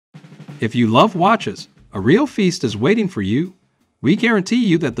If you love watches, a real feast is waiting for you. We guarantee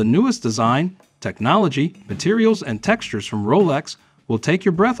you that the newest design, technology, materials, and textures from Rolex will take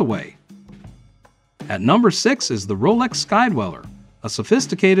your breath away. At number 6 is the Rolex Sky-Dweller, a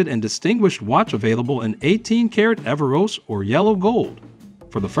sophisticated and distinguished watch available in 18-karat Evaros or yellow gold.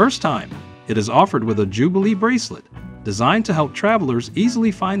 For the first time, it is offered with a Jubilee bracelet, designed to help travelers easily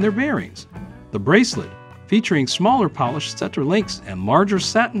find their bearings. The bracelet, featuring smaller polished center links and larger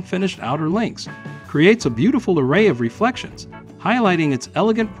satin-finished outer links, creates a beautiful array of reflections, highlighting its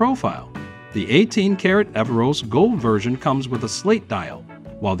elegant profile. The 18-karat Evaros gold version comes with a slate dial,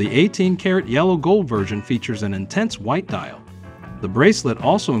 while the 18-karat yellow gold version features an intense white dial. The bracelet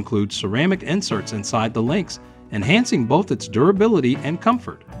also includes ceramic inserts inside the links, enhancing both its durability and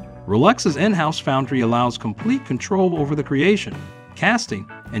comfort. Rolex's in-house foundry allows complete control over the creation, casting,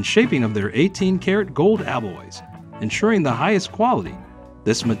 and shaping of their 18-karat gold alloys, ensuring the highest quality.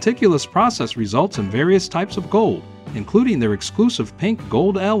 This meticulous process results in various types of gold, including their exclusive pink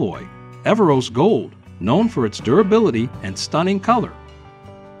gold alloy, Evaros Gold, known for its durability and stunning color.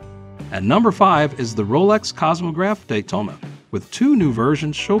 At number 5 is the Rolex Cosmograph Daytona, with 2 new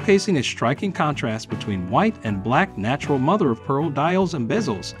versions showcasing a striking contrast between white and black natural mother-of-pearl dials and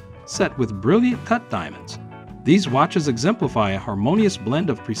bezels set with brilliant cut diamonds. These watches exemplify a harmonious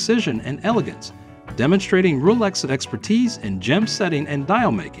blend of precision and elegance, demonstrating Rolex's expertise in gem setting and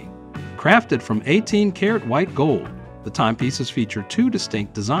dial making. Crafted from 18-karat white gold, the timepieces feature 2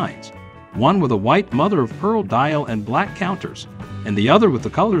 distinct designs, one with a white mother-of-pearl dial and black counters, and the other with the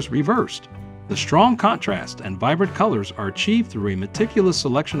colors reversed. The strong contrast and vibrant colors are achieved through a meticulous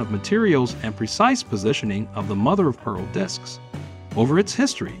selection of materials and precise positioning of the mother-of-pearl discs. Over its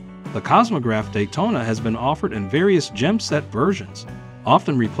history, the Cosmograph Daytona has been offered in various gem set versions,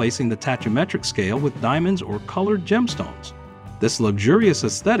 often replacing the tachymetric scale with diamonds or colored gemstones. This luxurious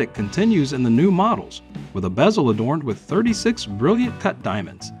aesthetic continues in the new models, with a bezel adorned with 36 brilliant cut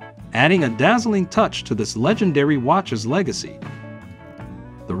diamonds, adding a dazzling touch to this legendary watch's legacy.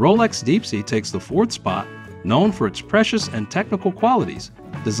 The Rolex Deepsea takes the 4th spot, known for its precious and technical qualities,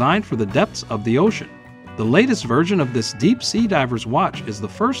 designed for the depths of the ocean. The latest version of this deep sea diver's watch is the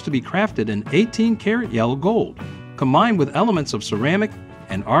first to be crafted in 18-karat yellow gold, combined with elements of ceramic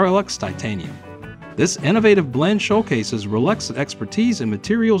and RLX titanium. This innovative blend showcases Rolex's expertise in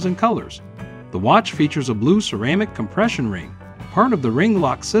materials and colors. The watch features a blue ceramic compression ring, part of the ring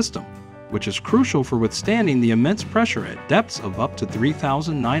lock system, which is crucial for withstanding the immense pressure at depths of up to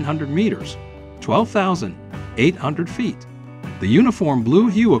 3,900 meters, 12,800 feet. The uniform blue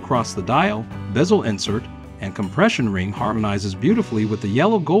hue across the dial, bezel insert, and compression ring harmonizes beautifully with the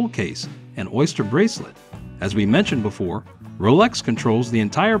yellow gold case and oyster bracelet. As we mentioned before, Rolex controls the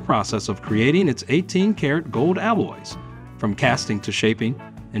entire process of creating its 18-karat gold alloys, from casting to shaping,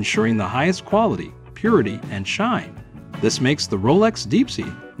 ensuring the highest quality, purity, and shine. This makes the Rolex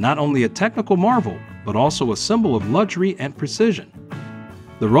Deepsea not only a technical marvel, but also a symbol of luxury and precision.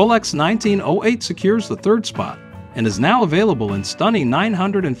 The Rolex 1908 secures the 3rd spot, and is now available in stunning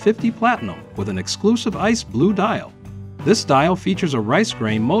 950 platinum with an exclusive ice blue dial. This dial features a rice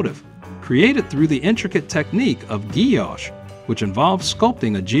grain motif, created through the intricate technique of guilloche, which involves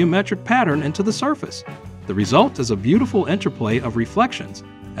sculpting a geometric pattern into the surface. The result is a beautiful interplay of reflections,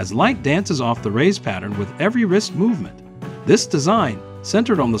 as light dances off the raised pattern with every wrist movement. This design,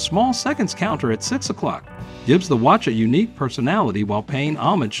 centered on the small seconds counter at 6 o'clock, gives the watch a unique personality while paying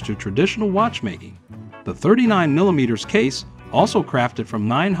homage to traditional watchmaking. The 39mm case, also crafted from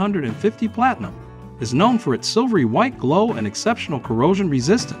 950 platinum, is known for its silvery white glow and exceptional corrosion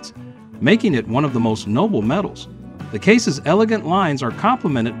resistance, making it one of the most noble metals. The case's elegant lines are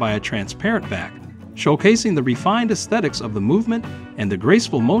complemented by a transparent back, showcasing the refined aesthetics of the movement and the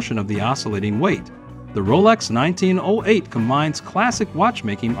graceful motion of the oscillating weight. The Rolex 1908 combines classic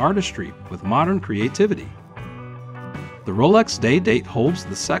watchmaking artistry with modern creativity. The Rolex Day-Date holds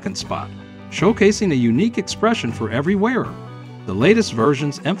the 2nd spot, showcasing a unique expression for every wearer. The latest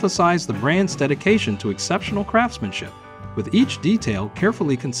versions emphasize the brand's dedication to exceptional craftsmanship, with each detail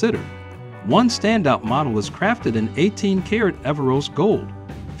carefully considered. One standout model is crafted in 18-karat Evaros gold,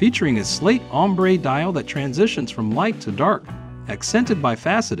 featuring a slate ombre dial that transitions from light to dark, accented by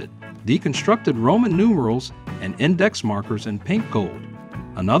faceted, deconstructed Roman numerals and index markers in pink gold.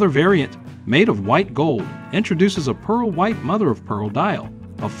 Another variant, made of white gold, introduces a pearl white mother-of-pearl dial,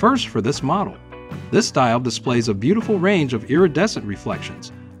 a first for this model. This dial displays a beautiful range of iridescent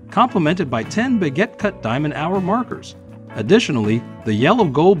reflections, complemented by 10 baguette-cut diamond hour markers. Additionally, the yellow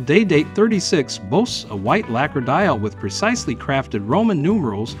gold Day-Date 36 boasts a white lacquer dial with precisely crafted Roman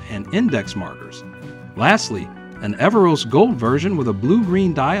numerals and index markers. Lastly, An Everose Gold version with a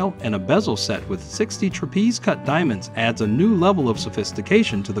blue-green dial and a bezel set with 60 trapeze-cut diamonds adds a new level of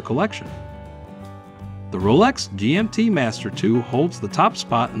sophistication to the collection. The Rolex GMT-Master II holds the top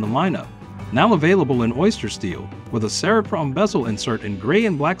spot in the lineup, now available in oyster steel with a Ceratron bezel insert in gray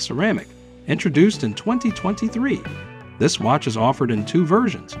and black ceramic, introduced in 2023. This watch is offered in two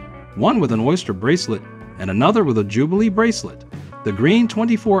versions, one with an oyster bracelet and another with a Jubilee bracelet. The green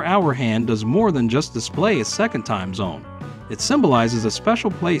 24-hour hand does more than just display a second time zone. It symbolizes a special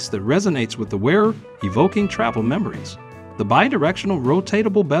place that resonates with the wearer, evoking travel memories. The bidirectional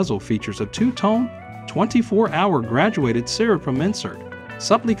rotatable bezel features a two-tone, 24-hour graduated Ceratron insert,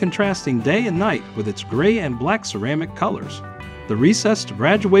 subtly contrasting day and night with its gray and black ceramic colors. The recessed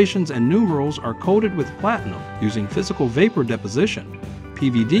graduations and numerals are coated with platinum using physical vapor deposition,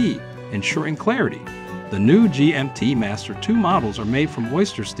 PVD, ensuring clarity. The new GMT-Master II models are made from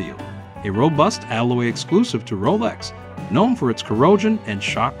oyster steel, a robust alloy exclusive to Rolex, known for its corrosion and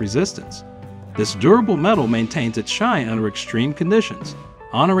shock resistance. This durable metal maintains its shine under extreme conditions,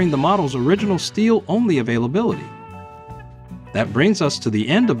 honoring the model's original steel-only availability. That brings us to the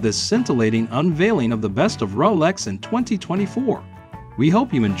end of this scintillating unveiling of the best of Rolex in 2024. We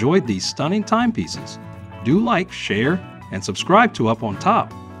hope you enjoyed these stunning timepieces. Do like, share, and subscribe to Up on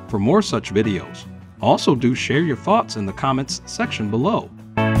Top for more such videos. Also do share your thoughts in the comments section below.